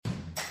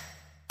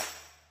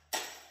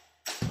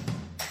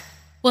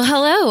Well,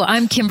 hello,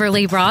 I'm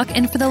Kimberly Brock,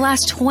 and for the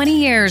last 20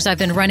 years, I've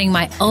been running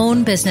my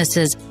own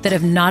businesses that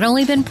have not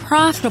only been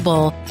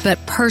profitable, but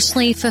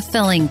personally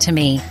fulfilling to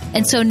me.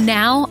 And so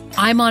now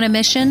I'm on a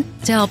mission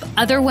to help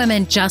other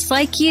women just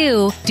like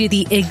you do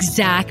the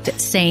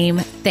exact same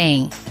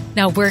thing.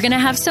 Now we're going to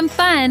have some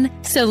fun,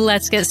 so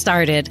let's get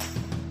started.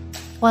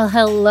 Well,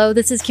 hello,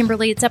 this is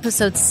Kimberly. It's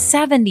episode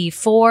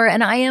 74,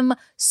 and I am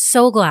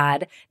so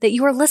glad that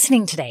you are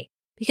listening today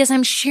because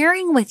I'm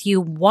sharing with you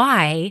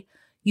why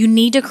you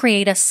need to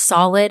create a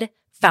solid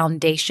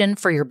foundation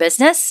for your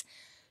business.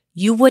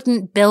 You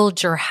wouldn't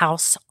build your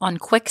house on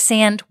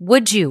quicksand,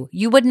 would you?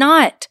 You would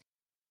not.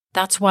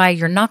 That's why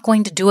you're not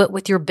going to do it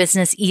with your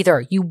business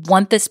either. You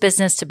want this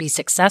business to be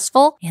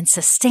successful and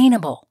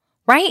sustainable,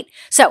 right?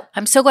 So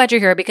I'm so glad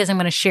you're here because I'm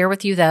going to share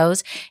with you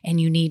those,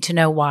 and you need to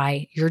know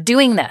why you're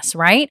doing this,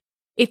 right?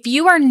 If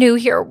you are new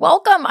here,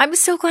 welcome. I'm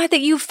so glad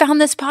that you found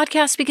this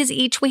podcast because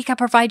each week I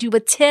provide you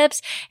with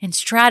tips and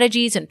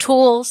strategies and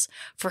tools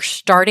for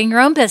starting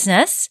your own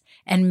business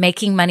and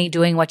making money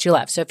doing what you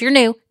love. So if you're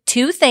new,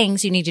 2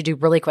 things you need to do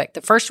really quick.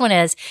 The first one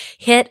is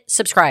hit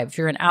subscribe. If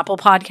you're in Apple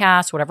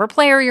Podcasts, whatever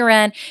player you're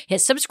in, hit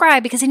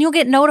subscribe because then you'll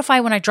get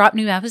notified when I drop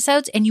new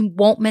episodes and you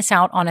won't miss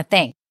out on a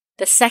thing.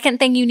 The second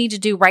thing you need to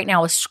do right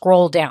now is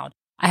scroll down.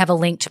 I have a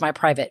link to my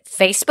private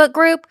Facebook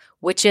group,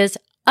 which is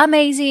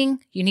amazing.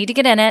 You need to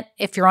get in it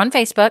if you're on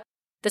Facebook.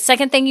 The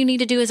second thing you need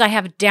to do is I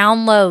have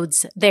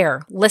downloads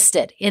there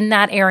listed in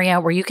that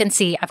area where you can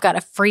see I've got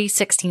a free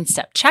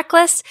 16-step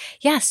checklist.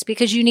 Yes,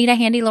 because you need a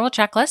handy little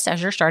checklist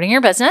as you're starting your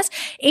business.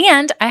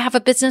 And I have a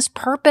business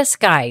purpose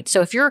guide.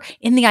 So if you're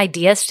in the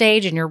idea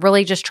stage and you're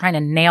really just trying to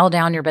nail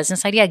down your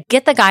business idea,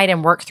 get the guide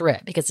and work through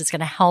it because it's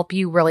going to help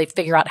you really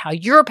figure out how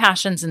your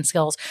passions and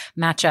skills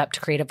match up to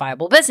create a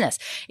viable business.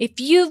 If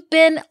you've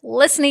been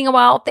listening a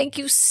while, thank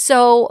you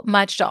so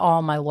much to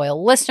all my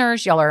loyal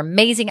listeners. Y'all are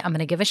amazing. I'm going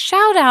to give a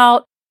shout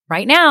out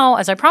right now,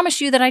 as I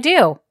promised you that I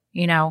do.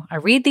 You know, I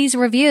read these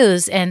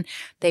reviews and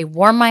they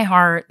warm my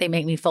heart. They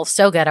make me feel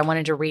so good. I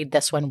wanted to read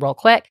this one real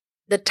quick.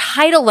 The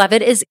title of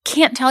it is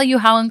Can't Tell You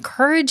How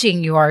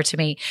Encouraging You Are to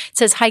Me. It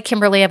says, Hi,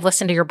 Kimberly. I've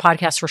listened to your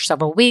podcast for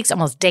several weeks,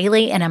 almost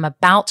daily, and I'm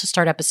about to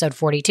start episode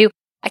 42.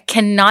 I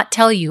cannot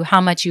tell you how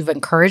much you've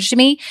encouraged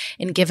me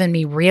and given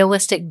me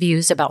realistic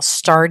views about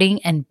starting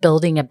and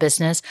building a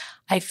business.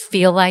 I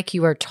feel like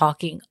you are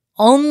talking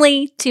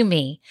only to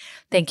me.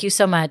 Thank you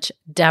so much,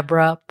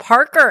 Deborah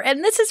Parker.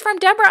 And this is from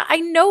Deborah. I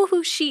know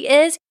who she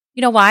is.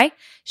 You know why?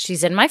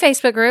 She's in my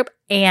Facebook group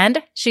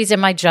and she's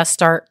in my Just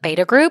Start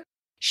beta group.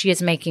 She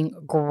is making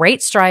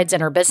great strides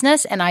in her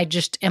business, and I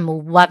just am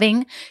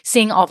loving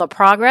seeing all the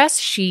progress.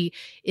 She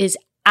is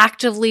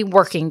actively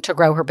working to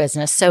grow her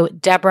business. So,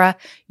 Deborah,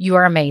 you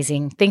are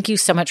amazing. Thank you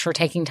so much for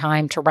taking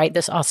time to write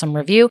this awesome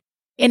review.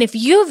 And if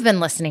you've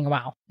been listening a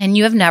while and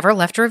you have never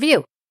left a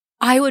review,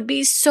 I would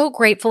be so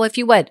grateful if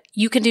you would.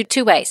 You can do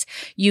 2 ways.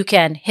 You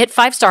can hit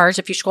 5 stars.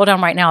 If you scroll down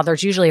right now,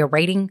 there's usually a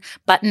rating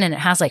button and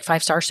it has like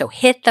 5 stars. So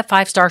hit the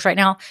 5 stars right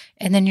now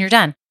and then you're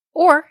done.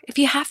 Or if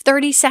you have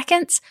 30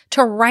 seconds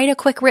to write a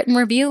quick written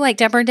review like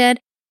Deborah did,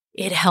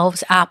 it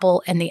helps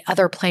Apple and the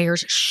other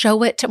players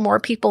show it to more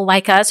people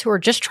like us who are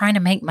just trying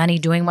to make money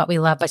doing what we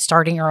love by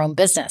starting our own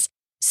business.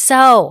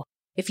 So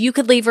if you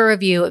could leave a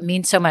review, it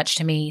means so much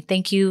to me.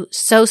 Thank you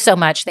so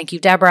much. Thank you,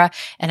 Deborah,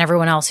 and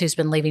everyone else who's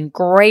been leaving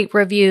great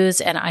reviews.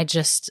 And I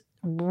just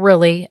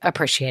really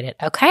appreciate it.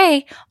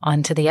 Okay,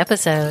 on to the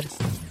episode.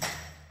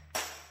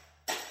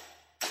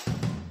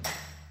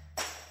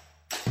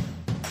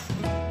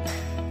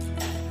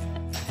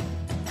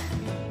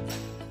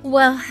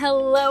 Well,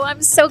 hello.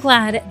 I'm so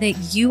glad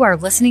that you are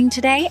listening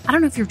today. I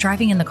don't know if you're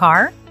driving in the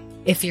car,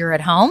 if you're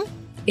at home,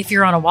 if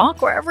you're on a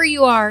walk, wherever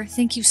you are.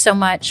 Thank you so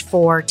much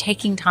for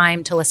taking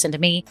time to listen to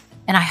me.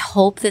 And I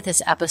hope that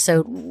this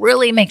episode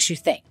really makes you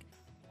think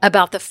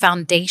about the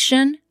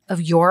foundation of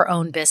your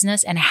own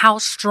business and how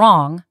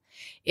strong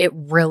it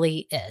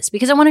really is.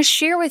 Because I want to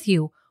share with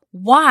you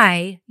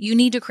why you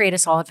need to create a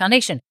solid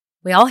foundation.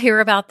 We all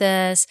hear about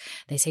this.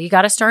 They say you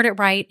got to start it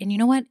right. And you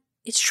know what?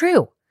 It's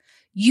true.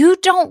 You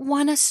don't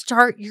want to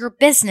start your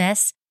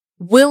business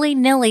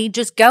willy-nilly,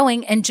 just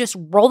going and just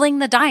rolling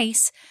the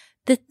dice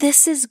that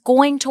this is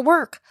going to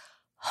work.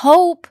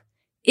 Hope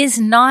is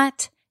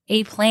not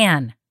a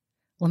plan.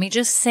 Let me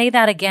just say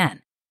that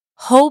again.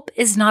 Hope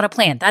is not a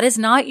plan. That is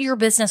not your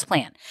business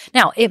plan.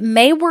 Now, it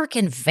may work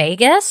in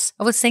Vegas.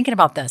 I was thinking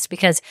about this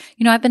because,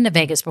 I've been to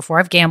Vegas before.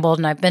 I've gambled,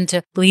 and I've been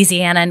to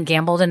Louisiana and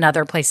gambled and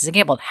other places and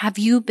gambled. Have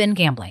you been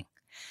gambling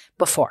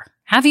before?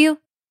 Have you?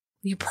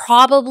 You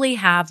probably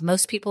have.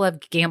 Most people have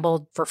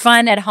gambled for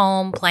fun at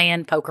home,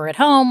 playing poker at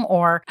home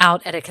or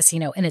out at a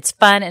casino. And it's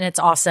fun and it's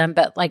awesome.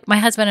 But like my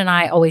husband and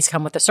I always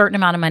come with a certain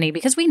amount of money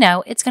because we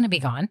know it's going to be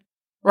gone,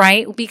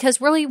 right? Because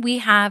really we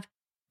have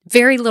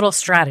very little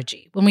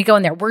strategy when we go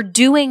in there. We're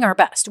doing our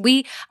best.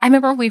 I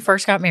remember when we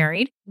first got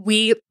married,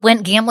 we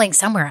went gambling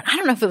somewhere. I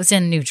don't know if it was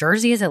in New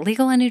Jersey. Is it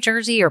legal in New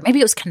Jersey? Or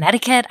maybe it was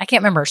Connecticut. I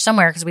can't remember,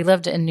 somewhere, because we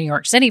lived in New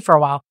York City for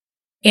a while.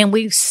 And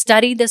we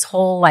studied this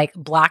whole like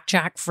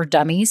Blackjack for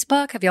Dummies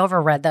book. Have you ever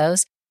read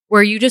those?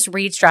 where you just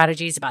read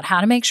strategies about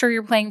how to make sure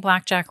you're playing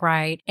blackjack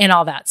right and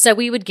all that. So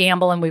we would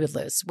gamble and we would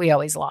lose. We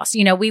always lost.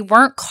 We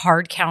weren't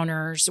card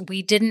counters.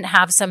 We didn't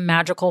have some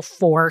magical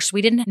force.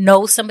 We didn't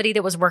know somebody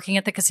that was working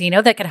at the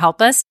casino that could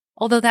help us,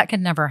 although that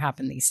could never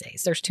happen these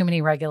days. There's too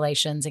many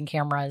regulations and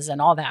cameras and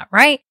all that,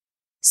 right?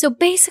 So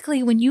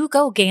basically, when you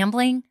go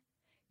gambling,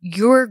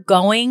 you're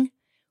going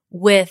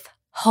with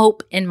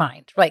hope in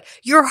mind. Like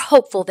you're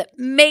hopeful that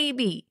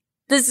maybe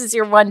this is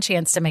your one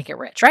chance to make it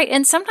rich, right?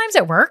 And sometimes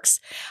it works.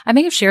 I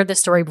may have shared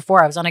this story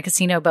before. I was on a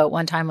casino boat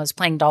one time, I was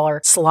playing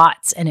dollar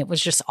slots, and it was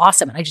just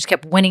awesome. And I just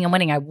kept winning and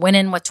winning. I went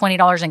in with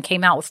 $20 and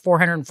came out with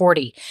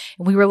 $440.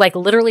 And we were like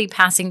literally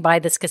passing by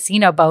this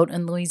casino boat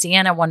in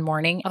Louisiana one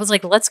morning. I was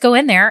like, let's go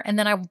in there. And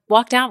then I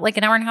walked out like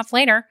an hour and a half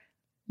later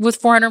with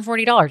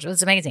 $440. It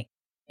was amazing.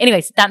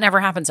 Anyways, that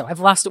never happened. So I've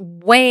lost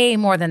way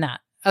more than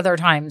that other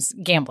times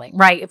gambling,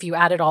 right? If you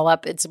add it all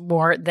up, it's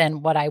more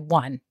than what I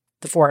won,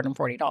 the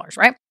 $440,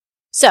 right?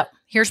 So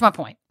here's my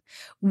point.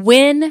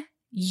 When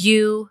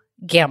you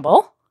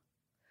gamble,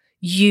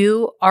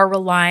 you are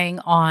relying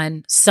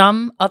on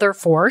some other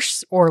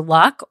force or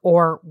luck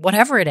or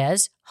whatever it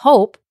is,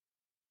 hope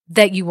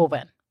that you will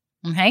win.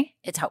 Okay?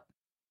 It's hope.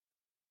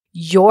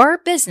 Your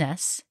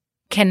business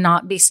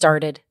cannot be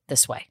started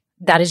this way.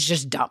 That is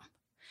just dumb.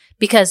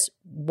 Because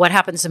what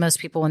happens to most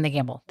people when they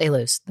gamble? They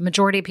lose. The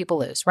majority of people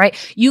lose, right?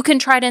 You can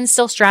try to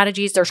instill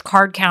strategies. There's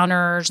card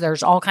counters.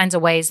 There's all kinds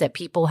of ways that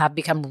people have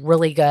become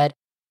really good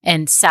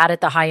and sat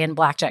at the high-end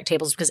blackjack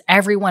tables because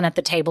everyone at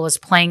the table is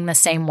playing the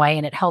same way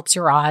and it helps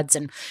your odds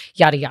and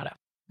yada, yada.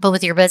 But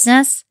with your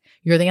business,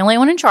 you're the only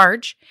one in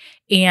charge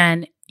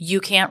and you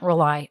can't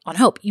rely on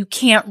hope. You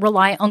can't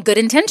rely on good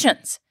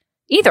intentions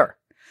either.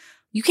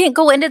 You can't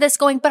go into this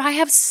going, but I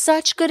have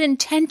such good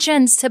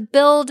intentions to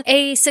build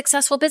a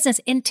successful business.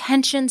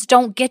 Intentions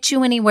don't get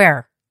you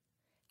anywhere.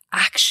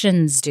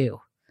 Actions do.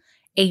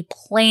 A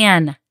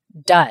plan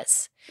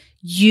does.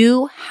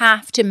 You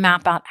have to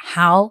map out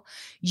how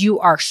you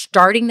are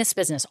starting this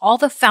business, all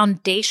the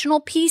foundational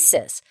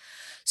pieces,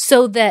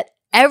 so that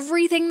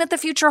everything that the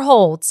future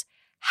holds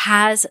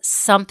has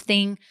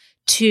something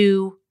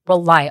to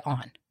rely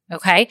on.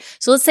 Okay?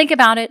 So let's think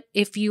about it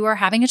if you are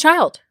having a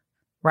child.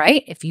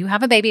 Right? If you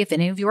have a baby, if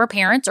any of you are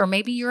parents, or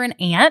maybe you're an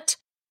aunt,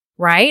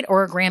 right?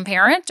 Or a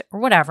grandparent or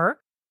whatever,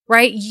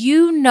 right?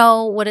 You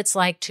know what it's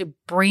like to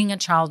bring a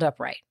child up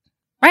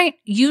right?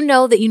 You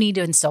know that you need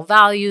to instill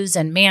values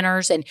and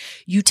manners, and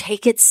you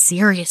take it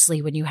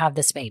seriously when you have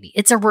this baby.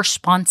 It's a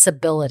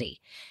responsibility.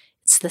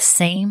 It's the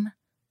same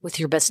with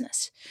your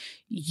business.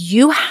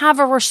 You have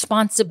a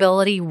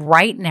responsibility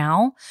right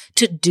now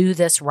to do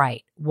this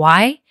right.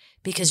 Why?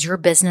 Because your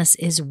business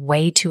is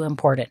way too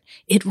important.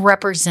 It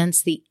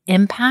represents the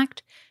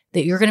impact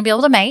that you're going to be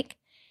able to make,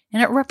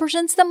 and it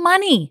represents the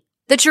money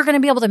that you're going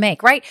to be able to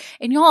make, right?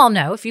 And you all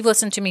know, if you've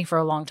listened to me for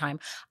a long time,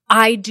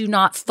 I do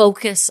not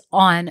focus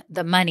on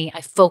the money.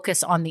 I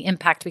focus on the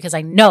impact because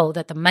I know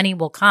that the money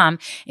will come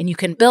and you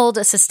can build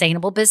a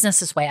sustainable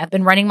business this way. I've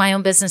been running my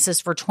own businesses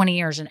for 20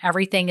 years and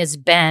everything has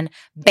been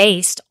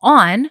based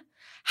on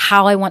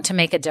how I want to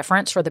make a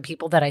difference for the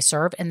people that I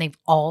serve, and they've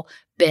all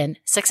been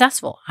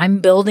successful. I'm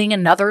building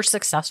another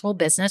successful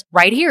business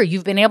right here.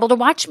 You've been able to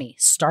watch me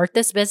start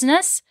this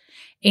business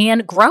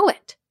and grow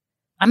it.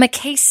 I'm a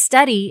case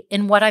study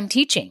in what I'm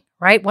teaching,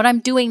 right? What I'm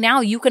doing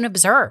now, you can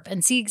observe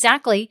and see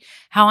exactly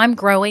how I'm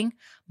growing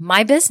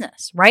my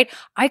business, right?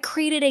 I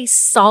created a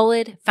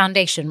solid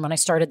foundation when I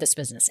started this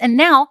business. And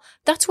now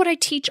that's what I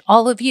teach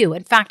all of you.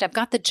 In fact, I've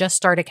got the Just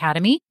Start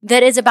Academy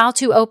that is about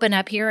to open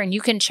up here, and you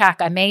can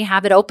check. I may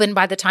have it open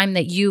by the time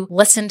that you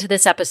listen to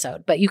this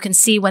episode, but you can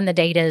see when the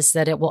date is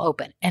that it will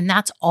open. And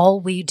that's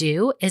all we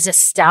do is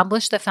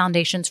establish the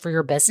foundations for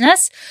your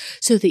business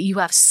so that you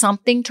have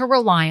something to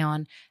rely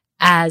on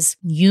as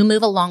you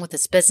move along with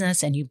this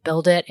business and you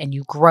build it and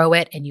you grow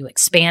it and you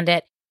expand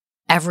it.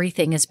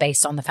 Everything is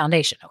based on the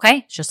foundation, okay?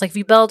 It's just like if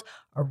you build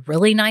a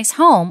really nice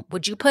home,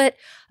 would you put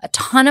a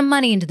ton of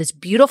money into this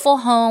beautiful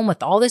home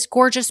with all this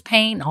gorgeous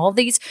paint, and all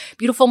these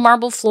beautiful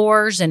marble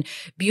floors and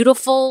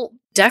beautiful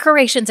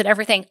decorations and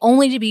everything,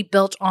 only to be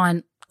built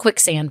on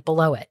quicksand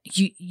below it?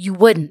 You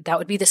wouldn't. That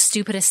would be the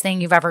stupidest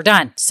thing you've ever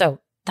done. So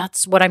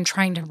that's what I'm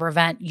trying to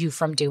prevent you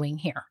from doing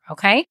here,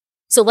 okay?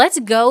 So let's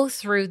go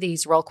through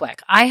these real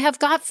quick. I have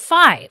got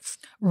 5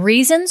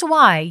 reasons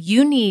why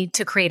you need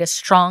to create a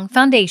strong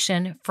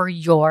foundation for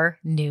your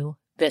new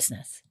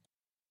business.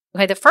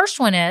 Okay, the first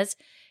one is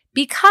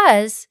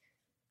because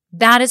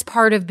that is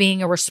part of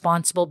being a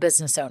responsible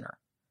business owner.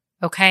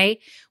 Okay,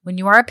 when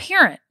you are a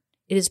parent,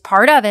 it is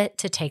part of it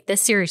to take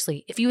this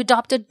seriously. If you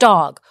adopt a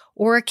dog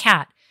or a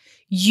cat,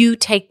 you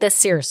take this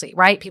seriously,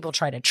 right? People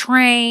try to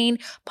train,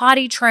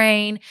 potty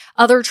train,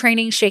 other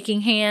training,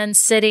 shaking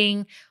hands,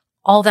 sitting,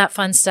 all that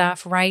fun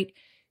stuff, right?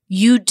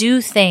 You do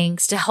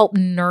things to help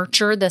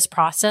nurture this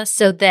process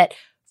so that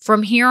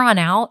from here on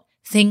out,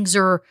 things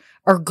are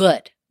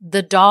good.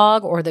 The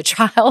dog or the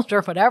child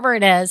or whatever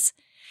it is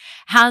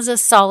has a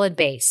solid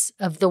base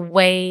of the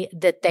way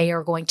that they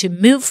are going to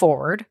move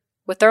forward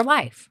with their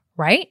life,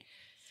 right?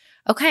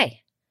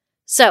 Okay.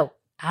 So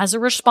as a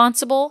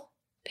responsible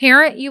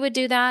parent, you would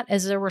do that.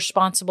 As a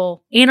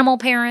responsible animal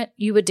parent,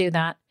 you would do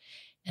that.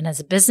 And as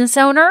a business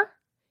owner,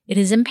 it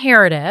is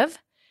imperative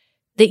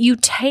that you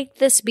take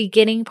this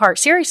beginning part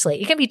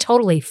seriously. It can be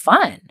totally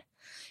fun.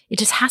 It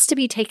just has to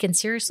be taken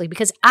seriously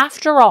because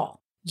after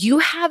all, you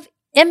have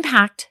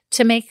impact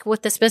to make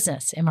with this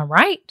business. Am I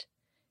right?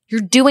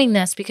 You're doing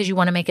this because you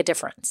want to make a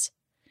difference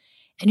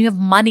and you have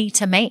money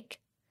to make.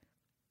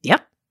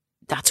 Yep.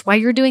 That's why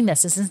you're doing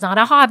this. This is not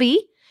a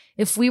hobby.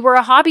 If we were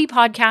a hobby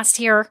podcast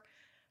here,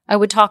 I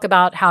would talk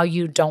about how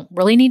you don't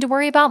really need to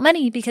worry about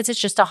money because it's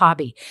just a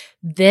hobby.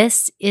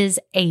 This is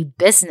a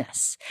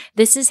business.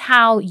 This is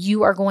how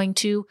you are going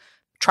to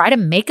try to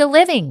make a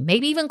living,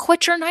 maybe even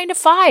quit your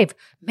 9-to-5,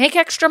 make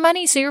extra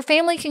money so your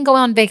family can go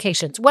on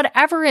vacations,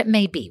 whatever it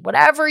may be,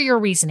 whatever your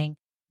reasoning,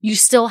 you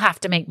still have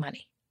to make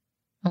money.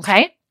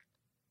 Okay?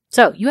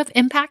 So you have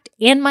impact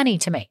and money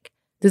to make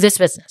through this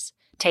business.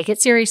 Take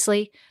it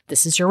seriously.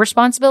 This is your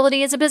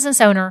responsibility as a business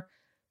owner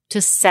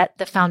to set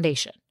the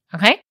foundation.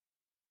 Okay?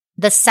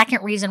 The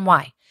second reason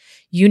why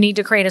you need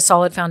to create a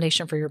solid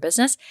foundation for your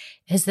business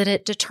is that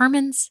it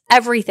determines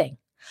everything.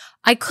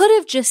 I could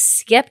have just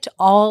skipped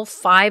all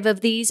 5 of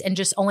these and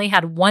just only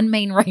had one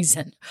main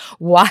reason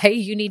why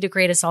you need to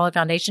create a solid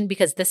foundation,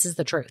 because this is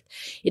the truth.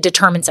 It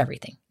determines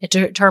everything. It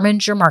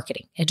determines your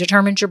marketing. It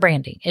determines your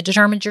branding. It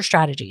determines your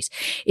strategies.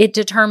 It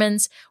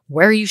determines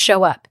where you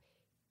show up.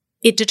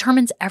 It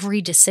determines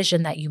every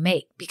decision that you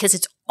make because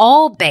it's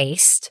all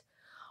based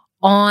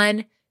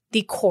on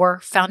the core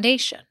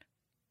foundation,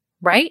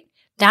 right?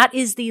 That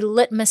is the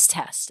litmus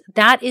test.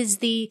 That is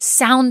the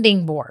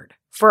sounding board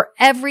for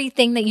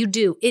everything that you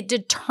do. It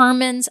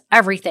determines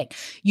everything.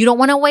 You don't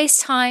want to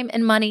waste time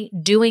and money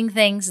doing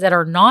things that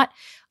are not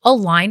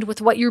aligned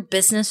with what your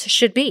business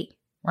should be,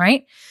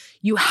 right?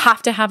 You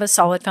have to have a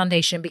solid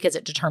foundation because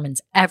it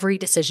determines every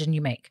decision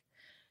you make.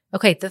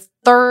 Okay, the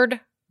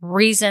third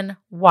reason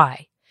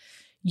why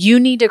you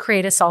need to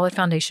create a solid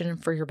foundation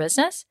for your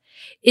business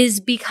is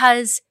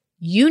because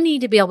you need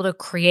to be able to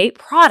create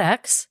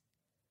products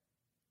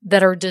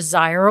that are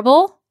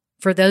desirable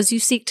for those you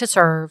seek to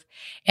serve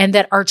and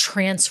that are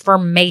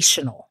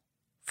transformational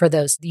for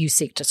those you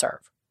seek to serve,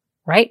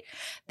 right?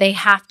 They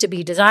have to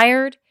be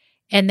desired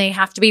and they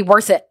have to be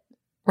worth it,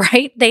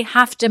 right? They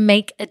have to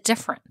make a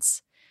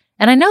difference.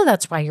 And I know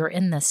that's why you're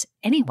in this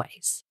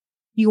anyways.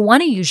 You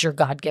want to use your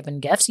God-given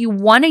gifts. You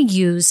want to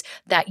use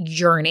that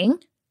yearning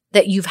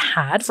that you've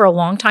had for a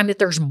long time, that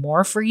there's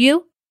more for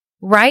you,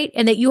 right?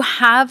 And that you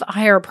have a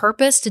higher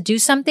purpose to do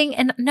something.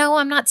 And no,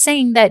 I'm not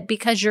saying that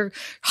because your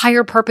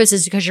higher purpose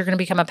is because you're going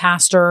to become a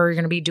pastor or you're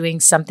going to be doing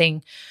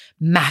something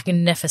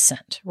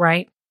magnificent,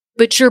 right?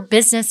 But your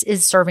business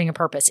is serving a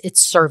purpose.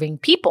 It's serving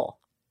people,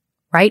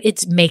 right?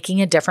 It's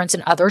making a difference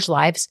in others'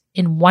 lives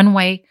in one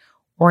way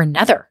or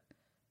another,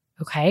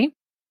 okay?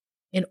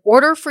 In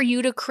order for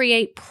you to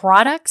create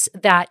products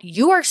that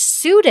you are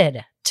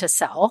suited to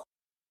sell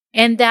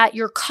and that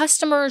your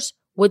customers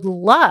would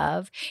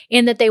love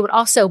and that they would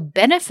also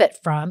benefit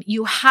from,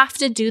 you have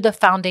to do the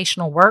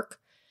foundational work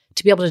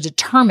to be able to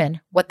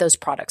determine what those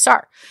products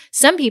are.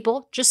 Some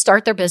people just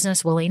start their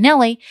business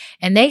willy-nilly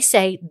and they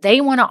say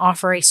they want to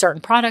offer a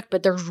certain product,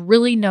 but there's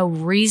really no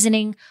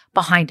reasoning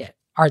behind it.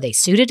 Are they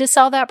suited to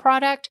sell that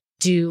product?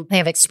 Do they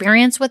have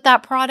experience with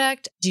that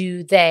product?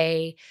 Do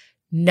they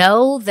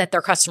know that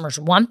their customers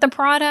want the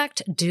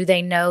product? Do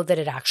they know that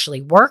it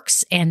actually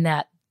works and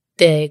that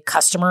the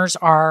customers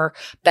are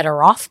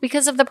better off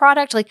because of the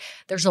product? Like,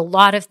 there's a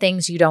lot of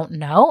things you don't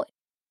know.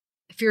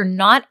 If you're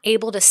not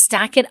able to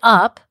stack it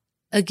up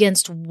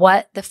against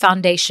what the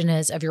foundation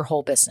is of your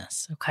whole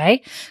business,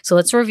 okay? So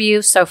let's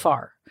review so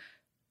far.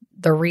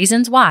 The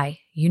reasons why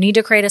you need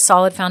to create a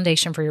solid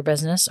foundation for your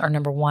business are: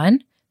 number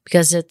 1,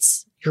 because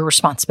it's your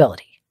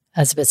responsibility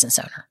as a business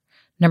owner.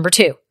 Number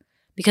 2,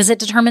 because it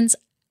determines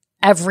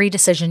every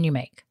decision you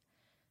make.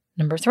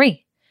 Number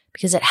 3,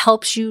 because it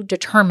helps you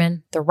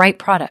determine the right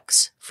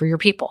products for your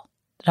people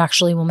that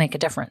actually will make a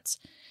difference.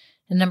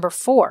 And number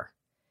 4,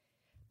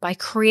 by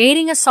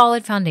creating a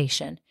solid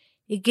foundation,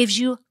 it gives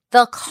you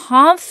the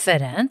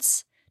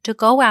confidence to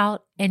go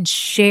out and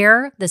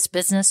share this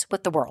business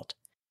with the world.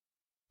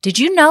 Did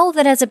you know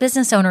that as a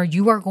business owner,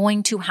 you are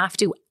going to have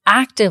to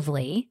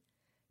actively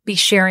be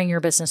sharing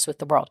your business with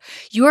the world?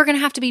 You are going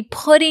to have to be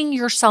putting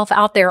yourself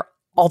out there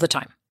all the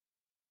time.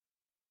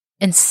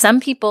 And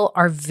some people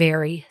are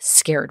very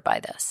scared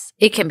by this.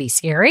 It can be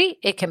scary.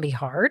 It can be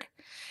hard.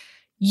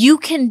 You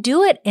can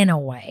do it in a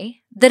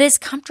way that is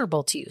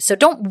comfortable to you. So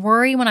don't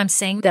worry when I'm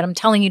saying that I'm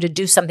telling you to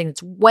do something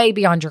that's way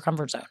beyond your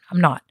comfort zone.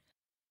 I'm not.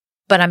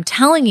 But I'm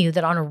telling you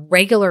that on a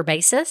regular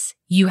basis,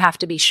 you have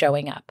to be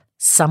showing up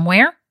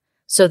somewhere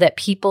so that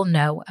people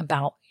know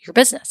about your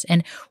business.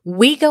 And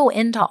we go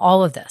into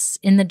all of this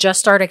in the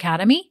Just Start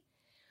Academy.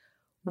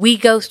 We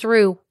go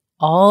through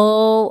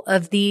all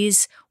of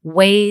these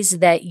ways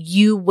that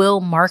you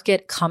will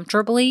market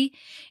comfortably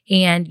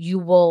and you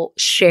will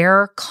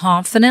share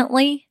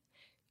confidently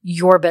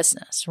your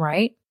business,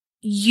 right?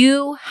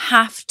 You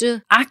have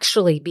to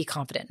actually be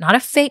confident, not a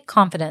fake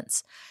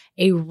confidence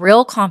a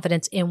real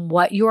confidence in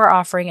what you are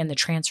offering and the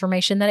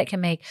transformation that it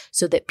can make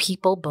so that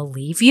people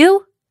believe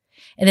you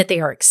and that they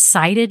are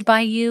excited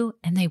by you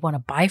and they want to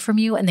buy from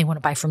you and they want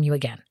to buy from you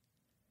again.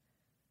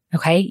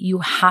 Okay? You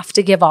have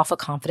to give off a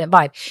confident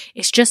vibe.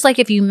 It's just like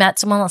if you met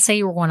someone, let's say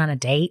you were going on a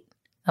date,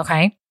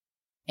 okay?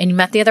 And you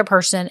met the other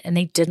person and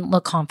they didn't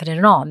look confident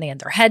at all. And they had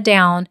their head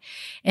down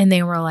and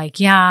they were like,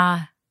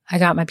 yeah, I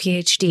got my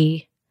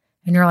PhD.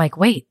 And you're like,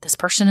 wait, this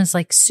person is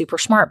like super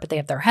smart, but they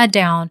have their head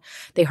down.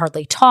 They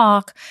hardly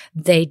talk.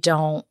 They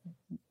don't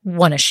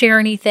want to share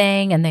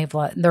anything. And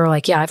they're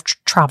like, yeah, I've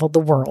traveled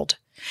the world.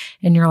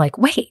 And you're like,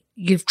 wait,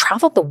 you've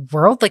traveled the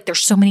world? Like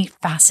there's so many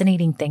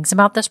fascinating things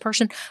about this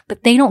person,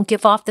 but they don't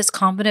give off this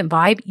confident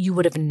vibe. You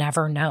would have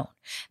never known.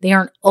 They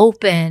aren't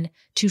open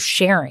to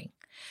sharing.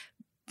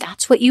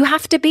 That's what you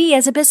have to be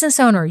as a business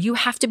owner. You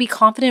have to be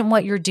confident in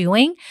what you're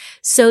doing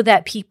so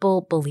that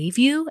people believe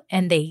you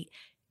and they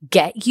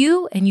get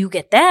you and you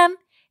get them.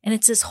 And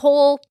it's this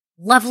whole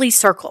lovely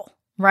circle,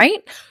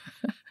 right?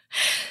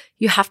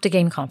 You have to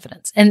gain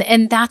confidence.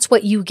 And that's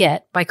what you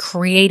get by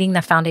creating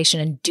the foundation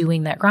and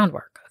doing that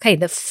groundwork. Okay,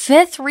 the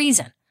fifth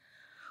reason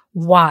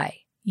why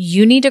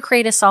you need to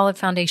create a solid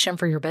foundation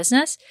for your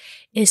business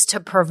is to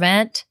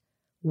prevent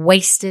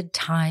wasted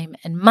time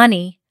and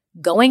money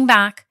going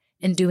back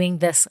and doing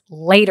this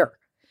later.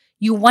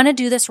 You want to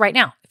do this right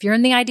now. If you're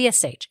in the idea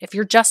stage, if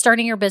you're just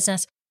starting your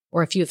business,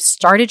 or if you've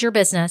started your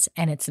business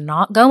and it's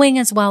not going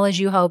as well as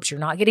you hoped, you're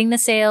not getting the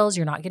sales,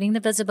 you're not getting the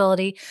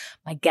visibility,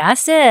 my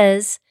guess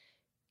is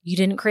you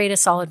didn't create a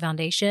solid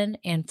foundation.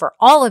 And for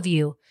all of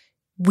you,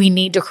 we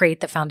need to create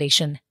the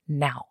foundation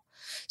now.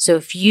 So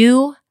if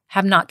you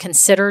have not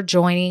considered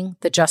joining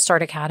the Just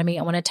Start Academy,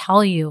 I want to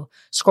tell you,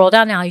 scroll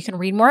down now. You can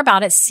read more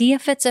about it. See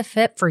if it's a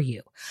fit for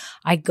you.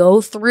 I go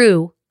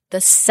through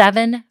the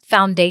 7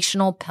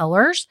 foundational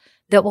pillars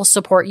that will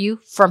support you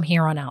from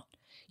here on out.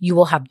 You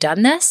will have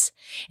done this.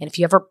 And if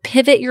you ever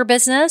pivot your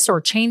business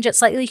or change it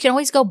slightly, you can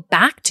always go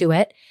back to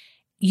it.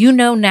 You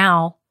know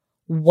now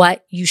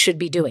what you should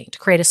be doing to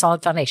create a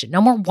solid foundation.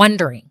 No more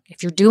wondering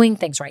if you're doing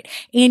things right.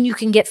 And you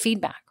can get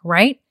feedback,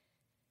 right?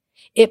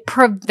 It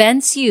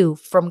prevents you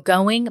from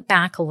going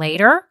back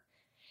later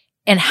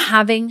and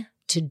having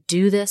to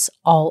do this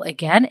all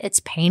again. It's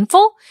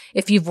painful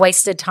if you've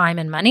wasted time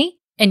and money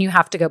and you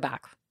have to go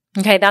back.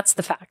 Okay, that's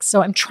the facts.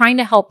 So I'm trying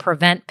to help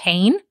prevent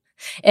pain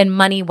and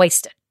money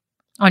wasted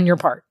on your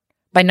part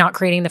by not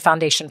creating the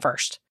foundation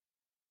first.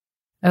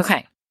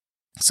 Okay,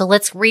 so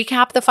let's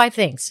recap the 5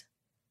 things.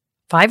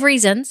 5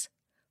 reasons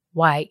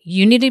why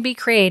you need to be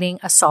creating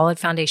a solid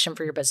foundation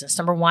for your business.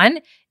 Number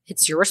 1,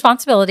 it's your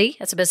responsibility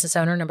as a business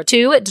owner. Number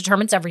 2, it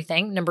determines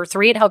everything. Number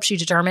 3, it helps you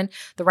determine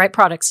the right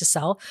products to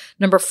sell.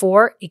 Number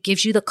 4, it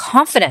gives you the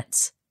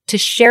confidence to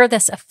share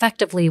this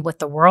effectively with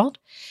the world.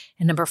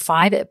 And number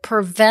 5, it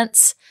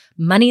prevents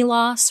money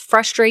loss,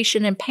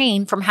 frustration, and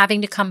pain from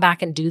having to come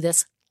back and do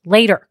this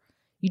later.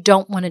 You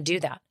don't want to do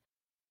that.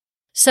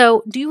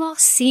 So do you all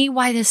see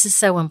why this is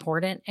so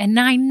important? And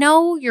I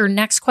know your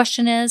next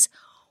question is,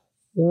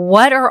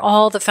 what are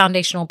all the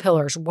foundational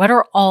pillars? What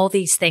are all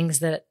these things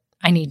that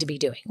I need to be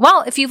doing?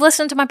 Well, if you've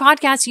listened to my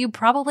podcast, you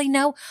probably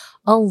know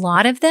a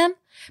lot of them,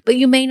 but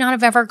you may not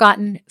have ever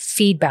gotten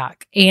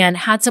feedback and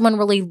had someone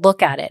really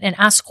look at it and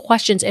ask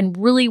questions and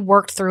really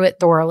worked through it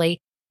thoroughly.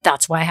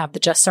 That's why I have the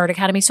Just Start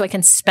Academy, so I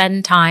can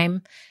spend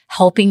time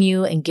helping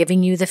you and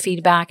giving you the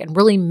feedback and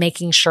really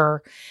making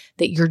sure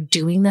that you're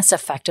doing this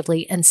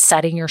effectively and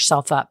setting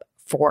yourself up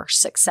for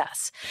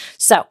success.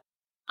 So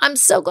I'm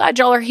so glad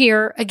y'all are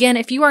here. Again,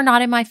 if you are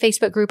not in my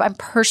Facebook group, I'm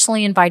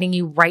personally inviting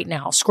you right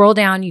now. Scroll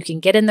down. You can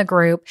get in the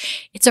group.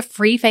 It's a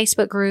free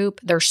Facebook group.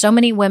 There's so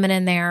many women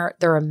in there.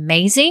 They're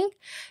amazing.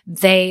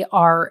 They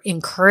are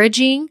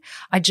encouraging.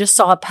 I just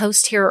saw a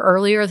post here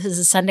earlier. This is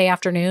a Sunday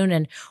afternoon,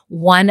 and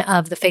one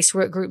of the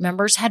Facebook group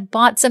members had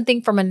bought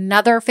something from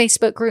another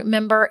Facebook group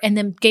member and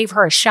then gave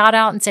her a shout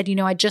out and said,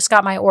 I just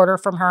got my order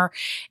from her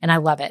and I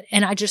love it.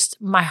 And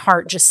my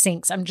heart just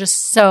sinks. I'm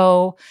just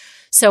so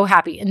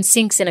happy, and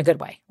sinks in a good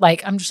way.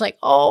 Like, I'm just like,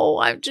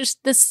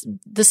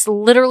 this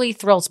literally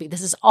thrills me.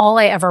 This is all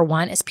I ever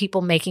want is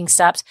people making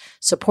steps,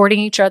 supporting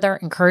each other,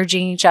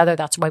 encouraging each other.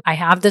 That's why I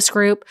have this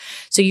group.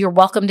 So you're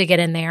welcome to get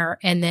in there.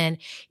 And then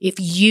if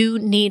you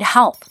need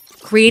help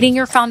creating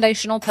your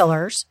foundational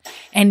pillars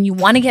and you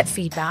want to get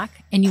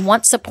feedback and you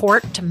want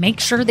support to make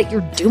sure that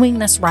you're doing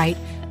this right,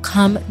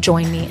 come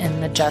join me in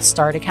the Just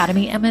Start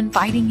Academy. I'm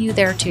inviting you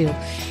there too.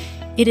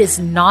 It is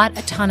not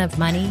a ton of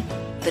money,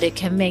 but it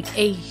can make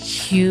a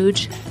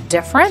huge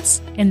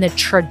difference in the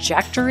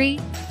trajectory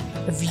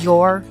of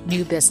your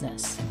new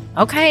business.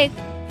 Okay,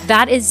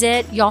 that is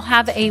it. Y'all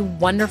have a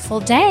wonderful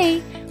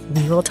day.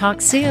 We will talk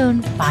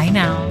soon. Bye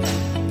now.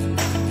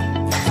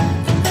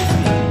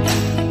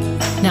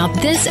 Now,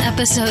 this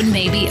episode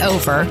may be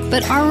over,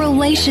 but our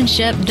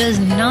relationship does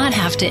not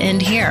have to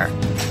end here.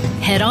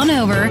 Head on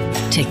over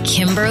to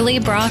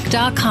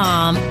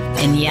KimberlyBrock.com.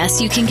 And yes,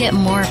 you can get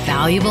more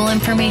valuable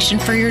information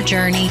for your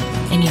journey.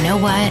 And you know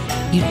what?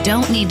 You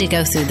don't need to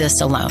go through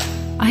this alone.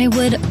 I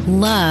would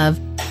love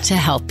to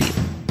help you.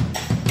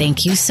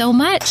 Thank you so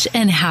much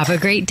and have a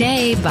great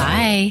day.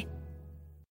 Bye.